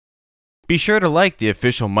Be sure to like the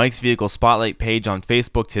official Mike's Vehicle Spotlight page on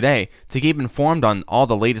Facebook today to keep informed on all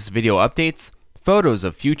the latest video updates, photos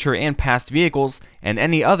of future and past vehicles, and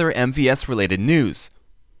any other MVS related news.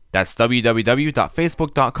 That's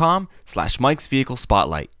www.facebook.com/Mike's Vehicle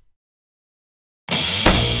Spotlight.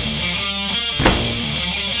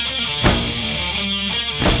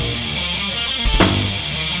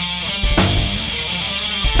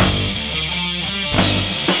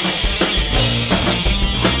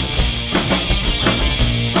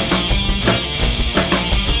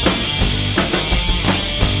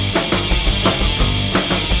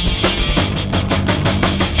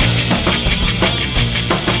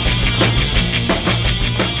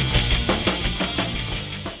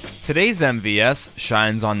 Today's MVS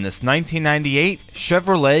shines on this 1998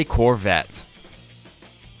 Chevrolet Corvette.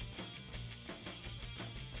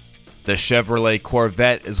 The Chevrolet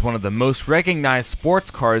Corvette is one of the most recognized sports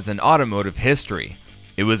cars in automotive history.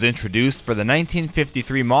 It was introduced for the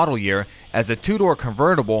 1953 model year as a two-door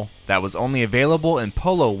convertible that was only available in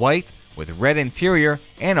polo white with red interior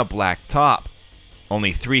and a black top.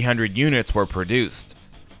 Only 300 units were produced.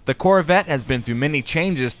 The Corvette has been through many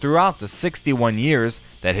changes throughout the 61 years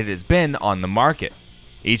that it has been on the market.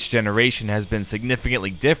 Each generation has been significantly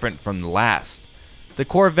different from the last. The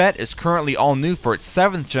Corvette is currently all new for its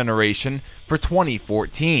 7th generation for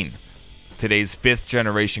 2014. Today's 5th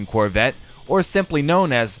generation Corvette, or simply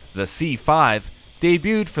known as the C5,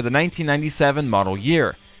 debuted for the 1997 model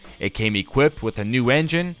year. It came equipped with a new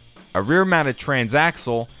engine, a rear-mounted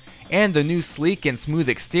transaxle, and the new sleek and smooth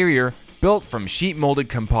exterior built from sheet-molded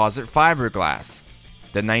composite fiberglass.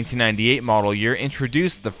 The 1998 model year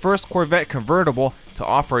introduced the first Corvette convertible to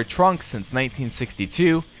offer a trunk since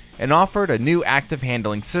 1962 and offered a new active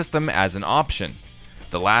handling system as an option.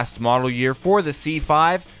 The last model year for the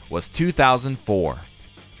C5 was 2004.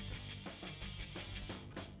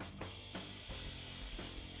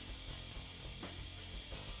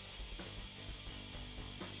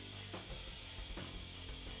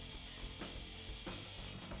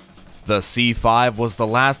 The C5 was the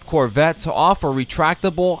last Corvette to offer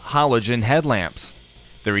retractable halogen headlamps.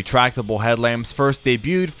 The retractable headlamps first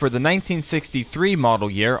debuted for the 1963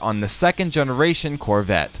 model year on the 2nd generation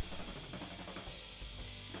Corvette.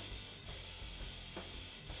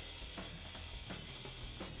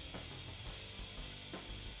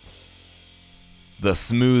 The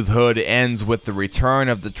smooth hood ends with the return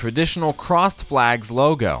of the traditional crossed flags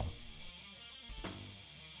logo.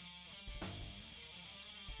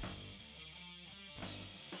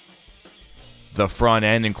 The front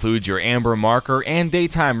end includes your amber marker and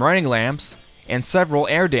daytime running lamps, and several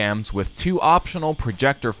air dams with 2 optional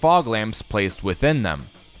projector fog lamps placed within them.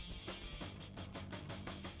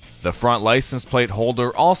 The front license plate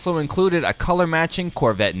holder also included a color-matching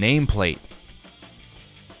Corvette nameplate.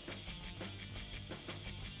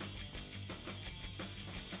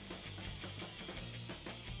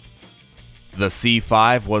 The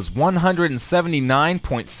C5 was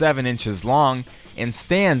 179.7 inches long and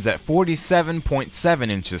stands at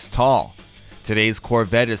 47.7 inches tall. Today's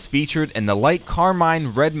Corvette is featured in the light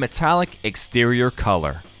carmine red metallic exterior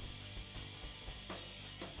color.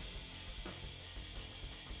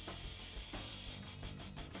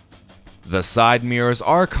 The side mirrors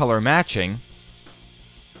are color matching,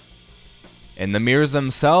 and the mirrors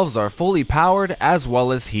themselves are fully powered as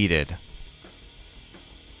well as heated.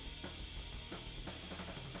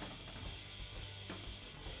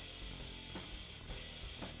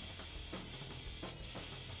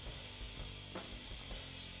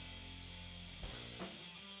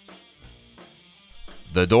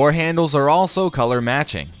 The door handles are also color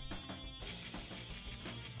matching.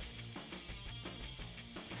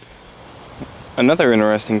 Another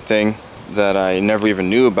interesting thing that I never even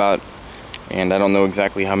knew about, and I don't know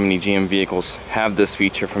exactly how many GM vehicles have this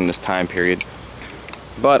feature from this time period,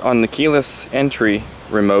 but on the keyless entry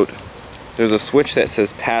remote there's a switch that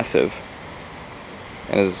says passive,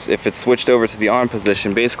 and if it's switched over to the on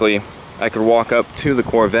position, basically I could walk up to the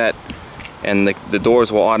Corvette and the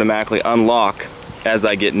doors will automatically unlock as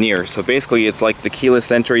I get near. So basically it's like the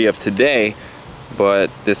keyless entry of today,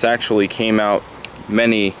 but this actually came out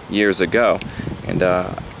many years ago, and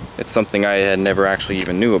it's something I had never actually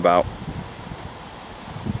even knew about.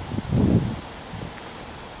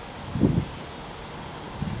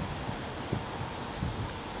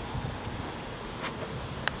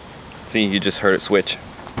 See, you just heard it switch.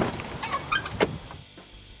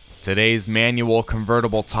 Today's manual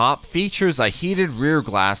convertible top features a heated rear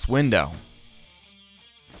glass window.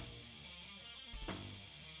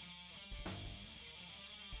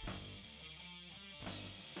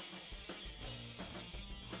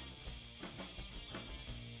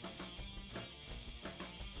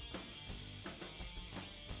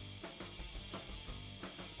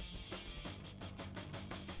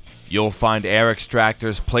 You'll find air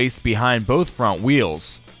extractors placed behind both front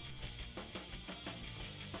wheels.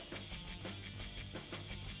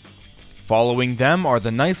 Following them are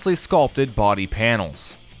the nicely sculpted body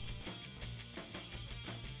panels.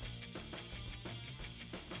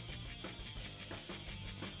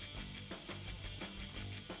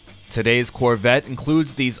 Today's Corvette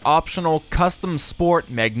includes these optional custom sport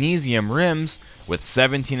magnesium rims with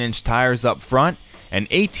 17-inch tires up front and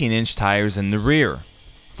 18-inch tires in the rear.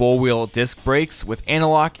 Four-wheel disc brakes with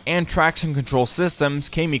anti-lock and traction control systems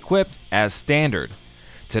came equipped as standard.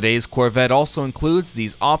 Today's Corvette also includes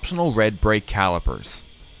these optional red brake calipers.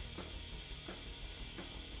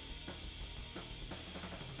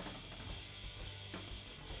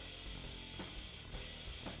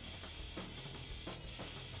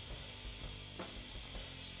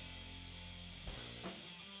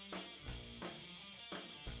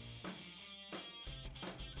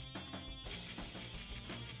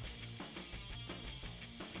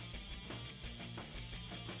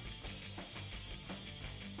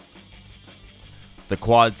 The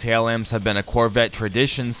quad tail lamps have been a Corvette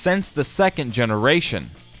tradition since the second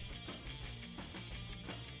generation.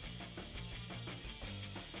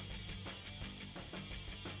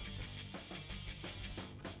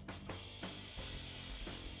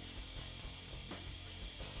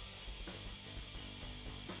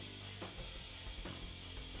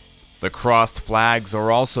 The crossed flags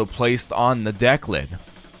are also placed on the deck lid.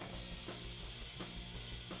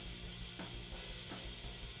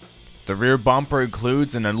 The rear bumper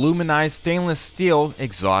includes an aluminized stainless steel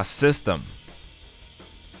exhaust system.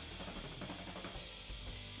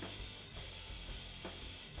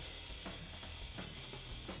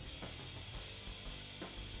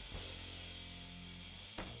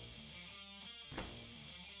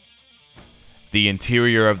 The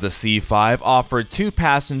interior of the C5 offered two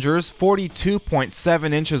passengers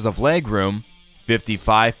 42.7 inches of legroom,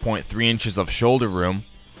 55.3 inches of shoulder room,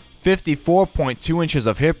 54.2 inches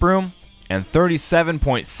of hip room, and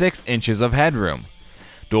 37.6 inches of headroom.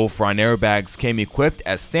 Dual front airbags came equipped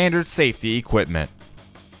as standard safety equipment.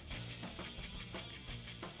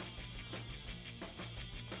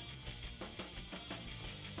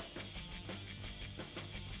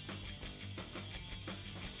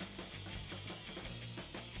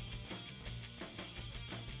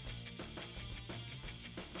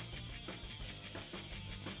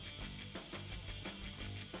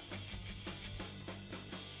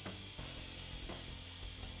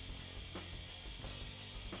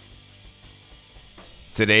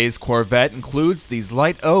 Today's Corvette includes these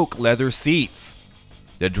light oak leather seats.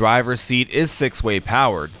 The driver's seat is 6-way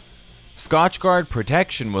powered. Scotchguard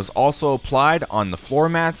protection was also applied on the floor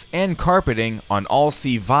mats and carpeting on all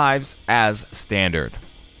C5s as standard.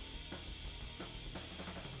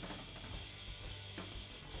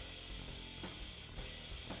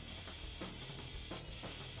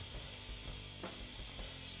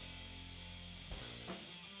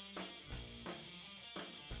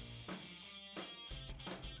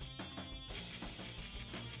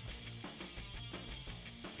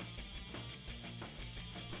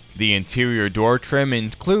 The interior door trim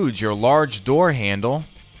includes your large door handle,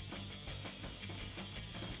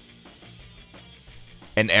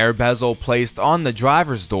 an air bezel placed on the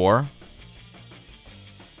driver's door,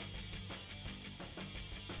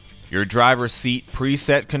 your driver's seat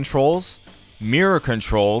preset controls, mirror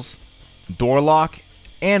controls, door lock,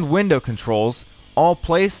 and window controls, all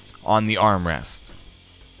placed on the armrest.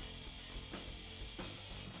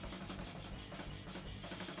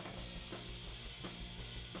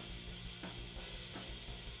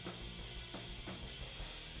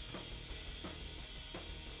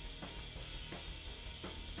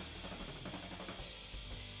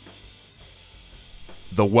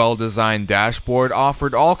 The well-designed dashboard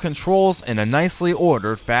offered all controls in a nicely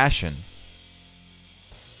ordered fashion.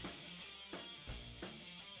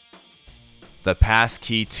 The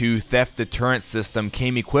Passkey 2 theft deterrent system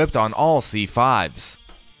came equipped on all C5s.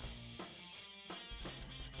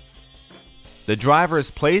 The driver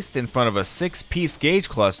is placed in front of a 6-piece gauge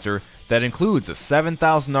cluster that includes a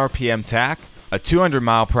 7,000 RPM tach, a 200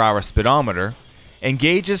 mph speedometer, and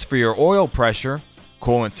gauges for your oil pressure,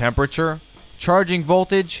 coolant temperature, charging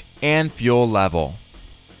voltage, and fuel level.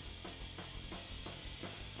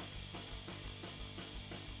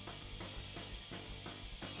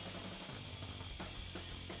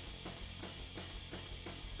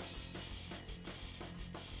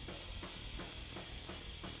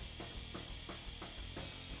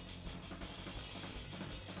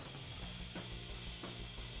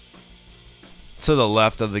 To the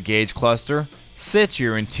left of the gauge cluster sits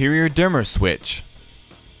your interior dimmer switch.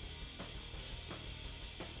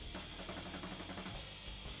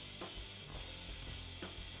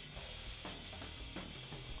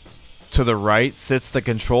 To the right sits the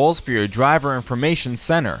controls for your driver information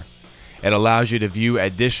center. It allows you to view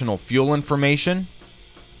additional fuel information,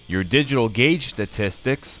 your digital gauge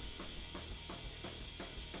statistics,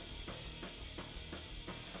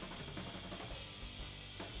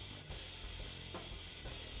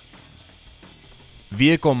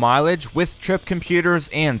 vehicle mileage with trip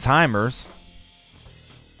computers and timers,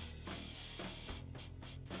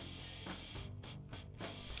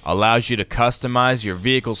 allows you to customize your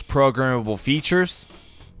vehicle's programmable features,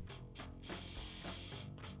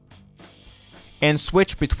 and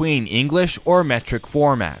switch between English or metric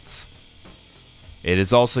formats. It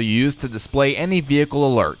is also used to display any vehicle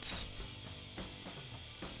alerts.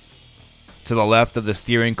 To the left of the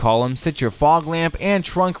steering column sit your fog lamp and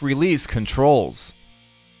trunk release controls.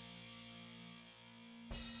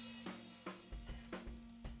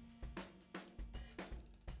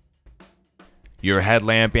 Your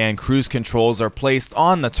headlamp and cruise controls are placed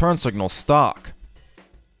on the turn signal stock.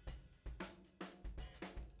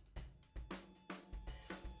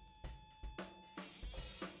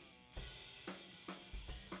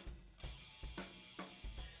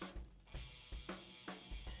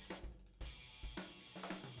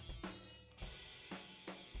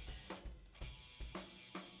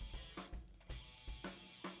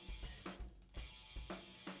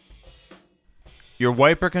 Your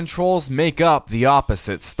wiper controls make up the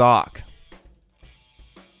opposite stock.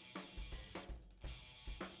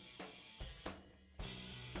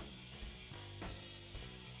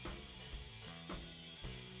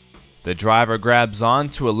 The driver grabs on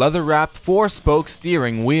to a leather-wrapped 4-spoke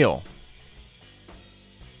steering wheel.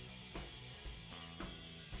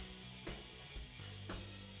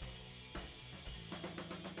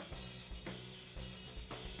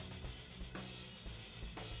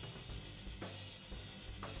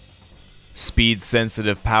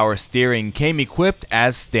 Speed-sensitive power steering came equipped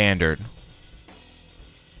as standard.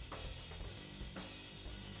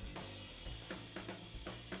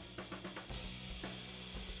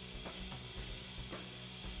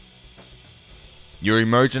 Your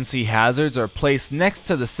emergency hazards are placed next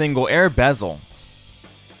to the single air bezel.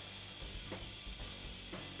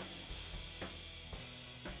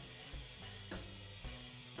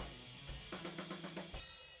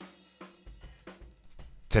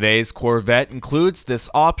 Today's Corvette includes this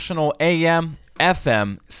optional AM,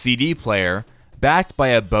 FM, CD player backed by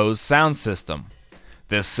a Bose sound system.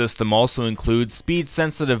 This system also includes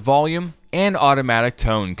speed-sensitive volume and automatic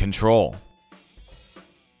tone control.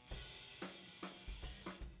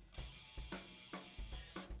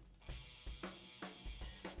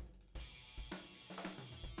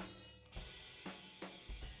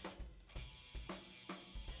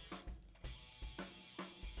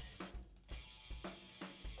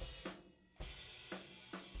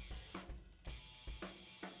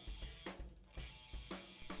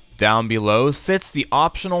 Down below sits the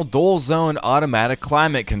optional dual zone automatic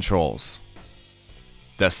climate controls.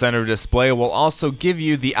 The center display will also give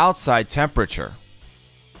you the outside temperature.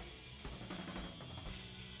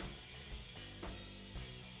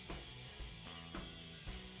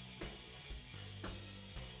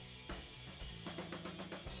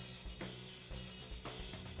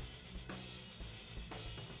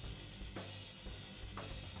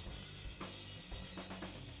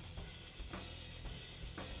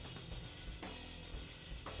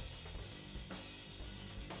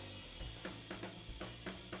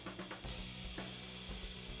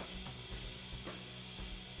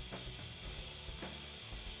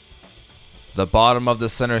 The bottom of the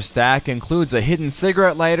center stack includes a hidden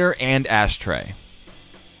cigarette lighter and ashtray.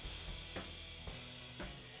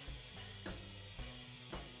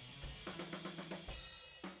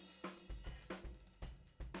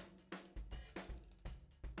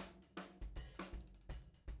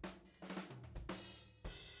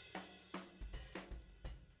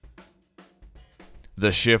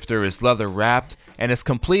 The shifter is leather wrapped and is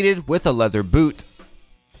completed with a leather boot.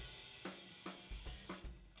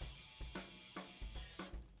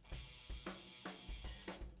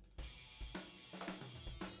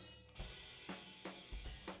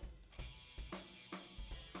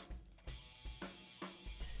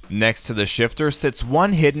 Next to the shifter sits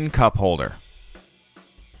one hidden cup holder.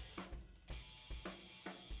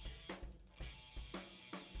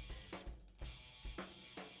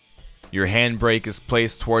 Your handbrake is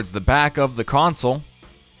placed towards the back of the console.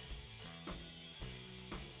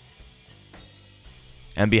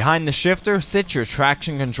 And behind the shifter sits your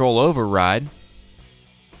traction control override.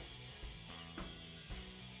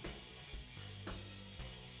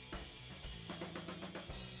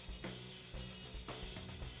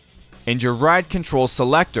 And your ride control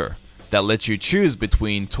selector, that lets you choose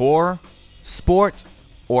between tour, sport,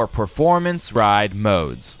 or performance ride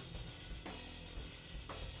modes.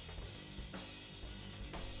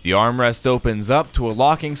 The armrest opens up to a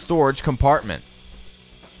locking storage compartment.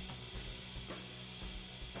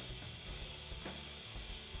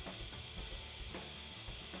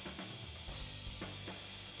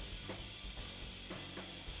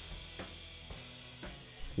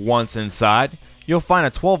 Once inside, you'll find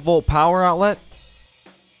a 12-volt power outlet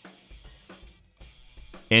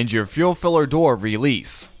and your fuel filler door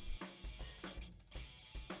release.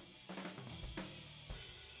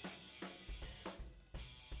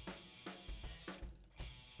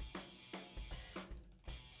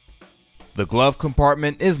 The glove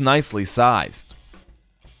compartment is nicely sized.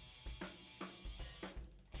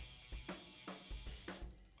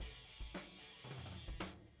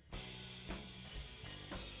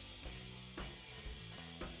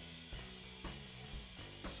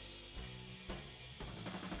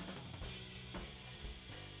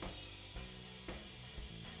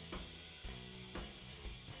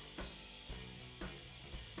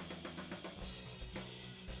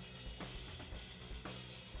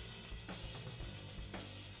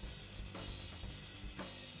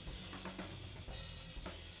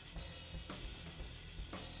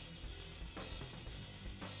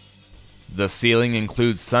 The ceiling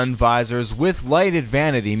includes sun visors with lighted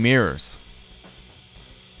vanity mirrors.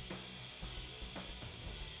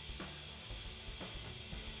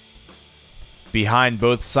 Behind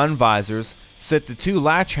both sun visors sit the two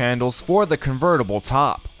latch handles for the convertible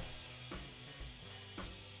top.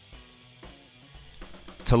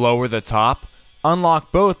 To lower the top,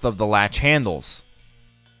 unlock both of the latch handles.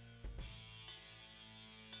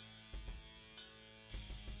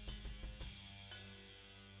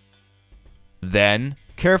 Then,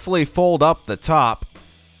 carefully fold up the top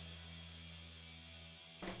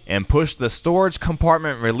and push the storage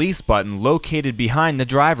compartment release button located behind the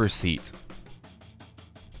driver's seat.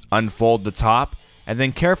 Unfold the top and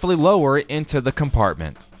then carefully lower it into the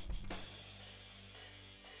compartment.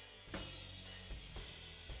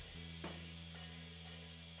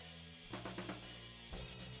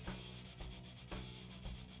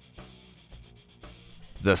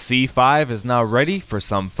 The C5 is now ready for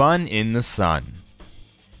some fun in the sun.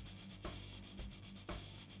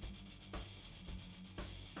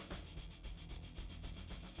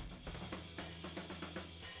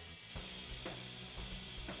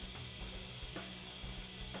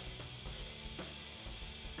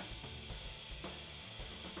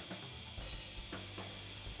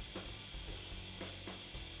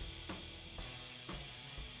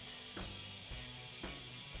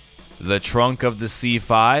 The trunk of the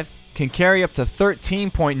C5 can carry up to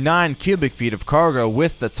 13.9 cubic feet of cargo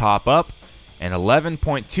with the top up and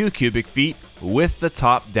 11.2 cubic feet with the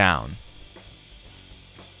top down.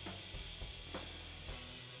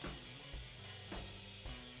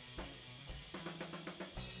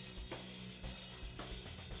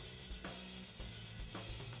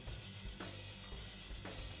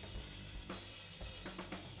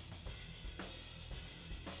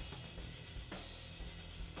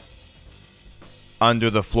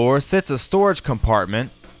 Under the floor sits a storage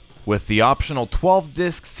compartment with the optional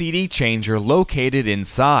 12-disc CD changer located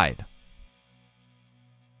inside.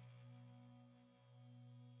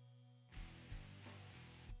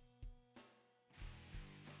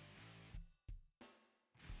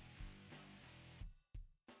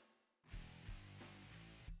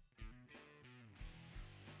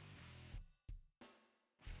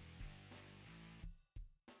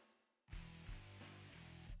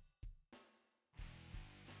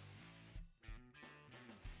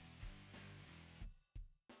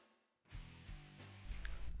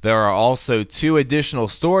 There are also two additional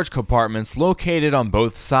storage compartments located on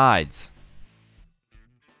both sides.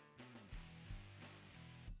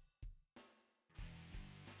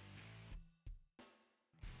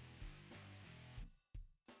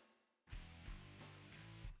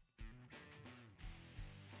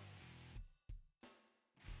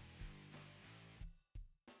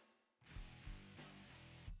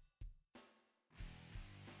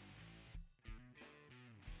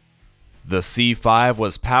 The C5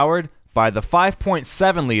 was powered by the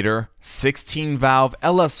 5.7-liter 16-valve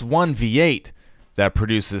LS1 V8 that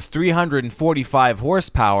produces 345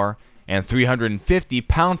 horsepower and 350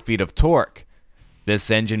 pound-feet of torque. This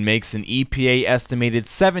engine makes an EPA estimated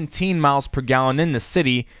 17 miles per gallon in the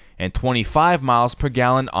city and 25 miles per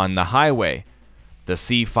gallon on the highway. The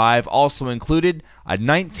C5 also included a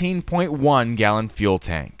 19.1-gallon fuel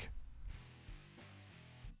tank.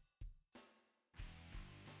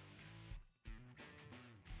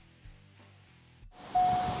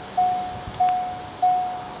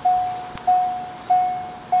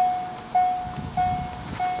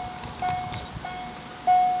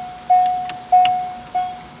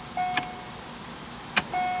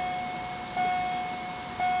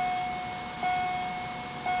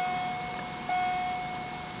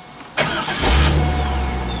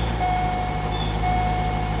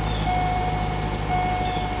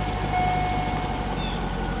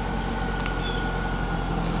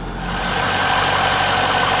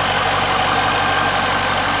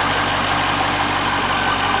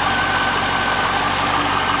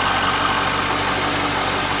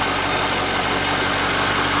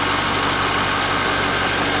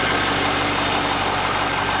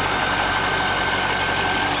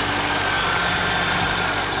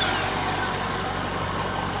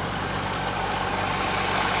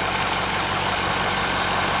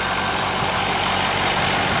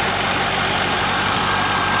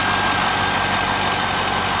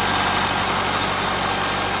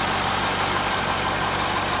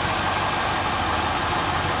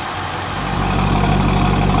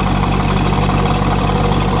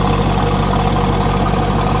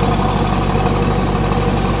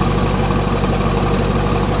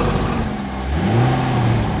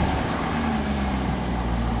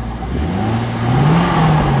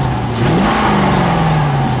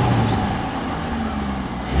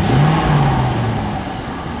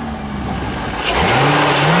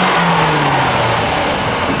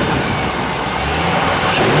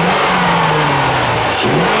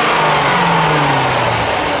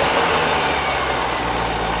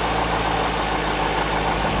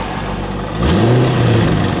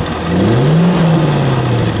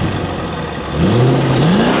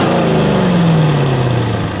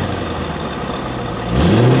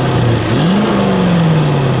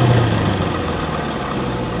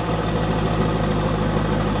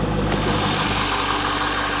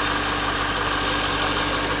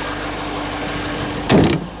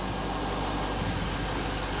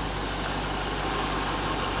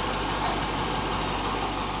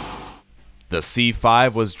 The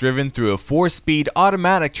C5 was driven through a 4-speed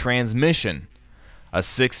automatic transmission. A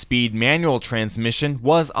 6-speed manual transmission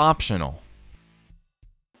was optional.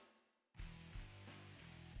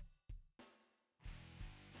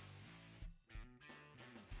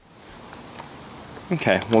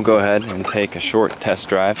 Okay, we'll go ahead and take a short test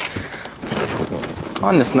drive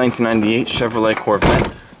on this 1998 Chevrolet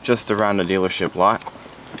Corvette just around the dealership lot.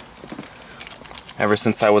 Ever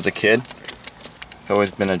since I was a kid, it's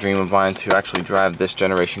always been a dream of mine to actually drive this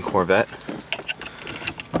generation Corvette,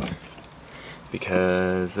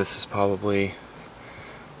 because this is probably,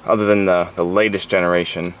 other than the latest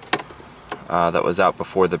generation that was out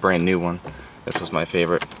before the brand new one, this was my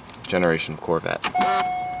favorite generation of Corvette.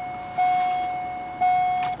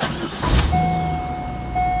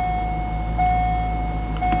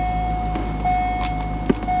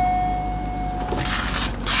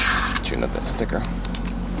 Tune up that sticker.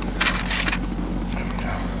 There we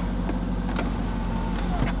go.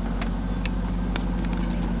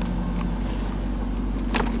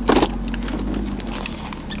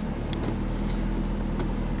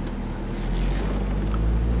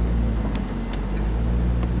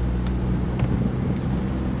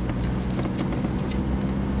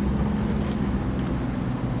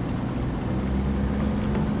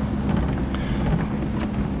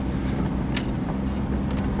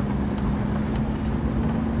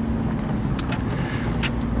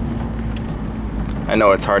 I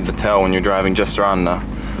know it's hard to tell when you're driving just around the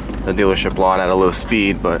dealership lot at a low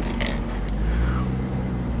speed, but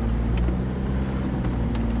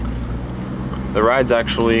the ride's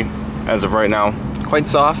actually, as of right now, quite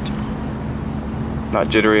soft, not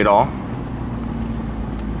jittery at all.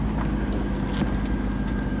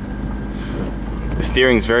 The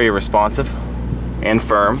steering's very responsive and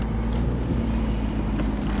firm.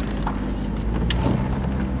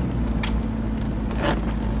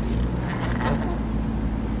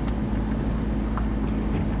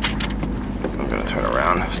 Turn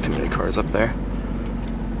around, there's too many cars up there.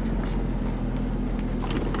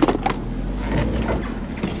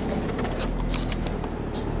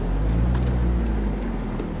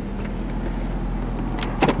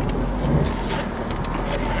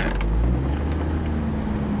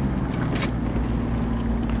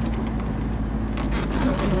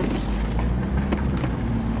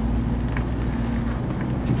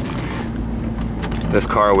 This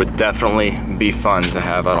car would definitely be fun to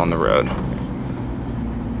have out on the road.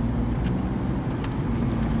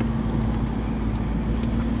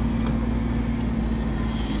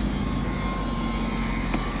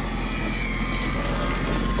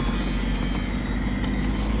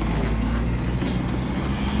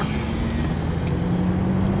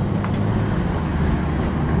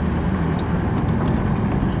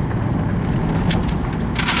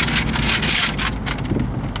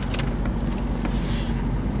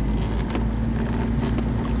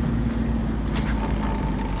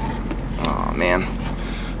 Man,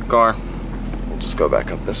 car, we'll just go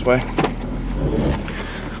back up this way.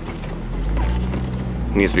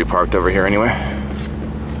 Needs to be parked over here anyway.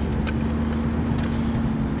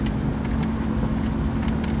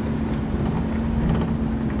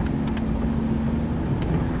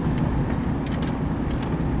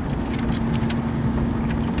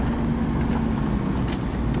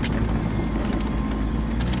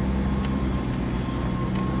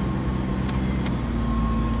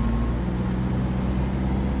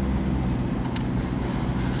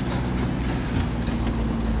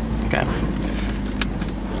 Okay.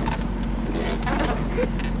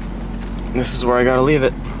 This is where I gotta leave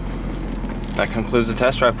it. That concludes the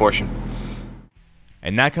test drive portion.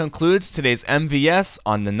 And that concludes today's MVS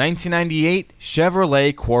on the 1998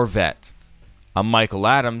 Chevrolet Corvette. I'm Michael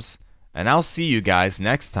Adams, and I'll see you guys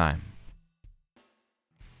next time.